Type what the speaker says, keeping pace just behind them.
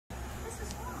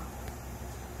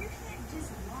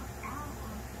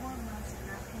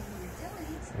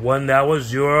when that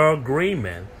was your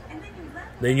agreement.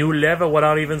 Then you left it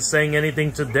without even saying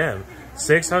anything to them.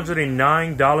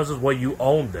 $609 is what you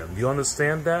own them. Do you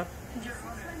understand that?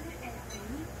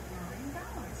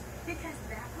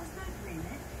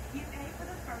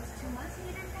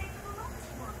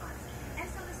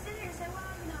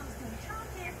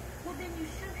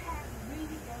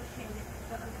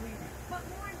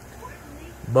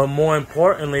 But more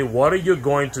importantly, what are you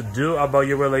going to do about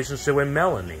your relationship with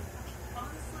Melanie?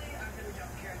 Honestly, I really don't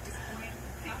care at this point.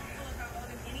 I don't feel like I owe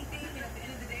them anything, and at the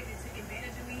end of the day, they took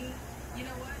advantage of me. You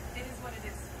know what? It is what it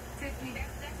is. Tiffany,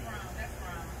 that's wrong. That's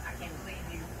wrong. I can't believe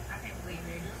you. I can't believe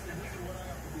you.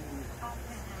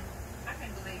 I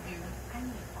can't believe you. I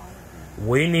need all of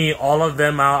them. We need all of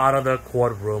them out of the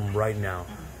courtroom right now.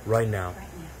 Right now.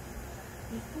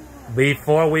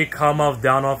 Before we come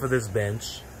down off of this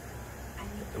bench,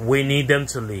 we need them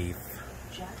to leave.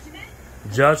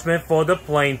 Judgment for the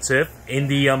plaintiff in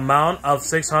the amount of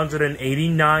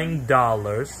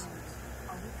 $689.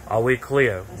 Are we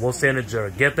clear? We'll send a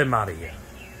jury. Get them out of here.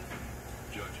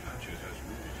 Judge Hatchett has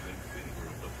ruled in favor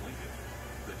of the plaintiff.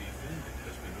 The defendant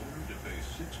has been ordered to pay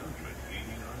 $689.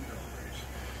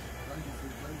 Thank you for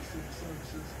your babysitting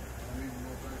services. I need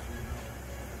more thanks for your help.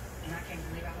 And I can't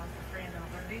believe I lost a friend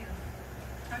over this.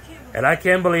 And I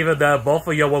can't believe it that both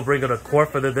of y'all will bring her to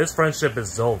court for this. This friendship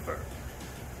is over.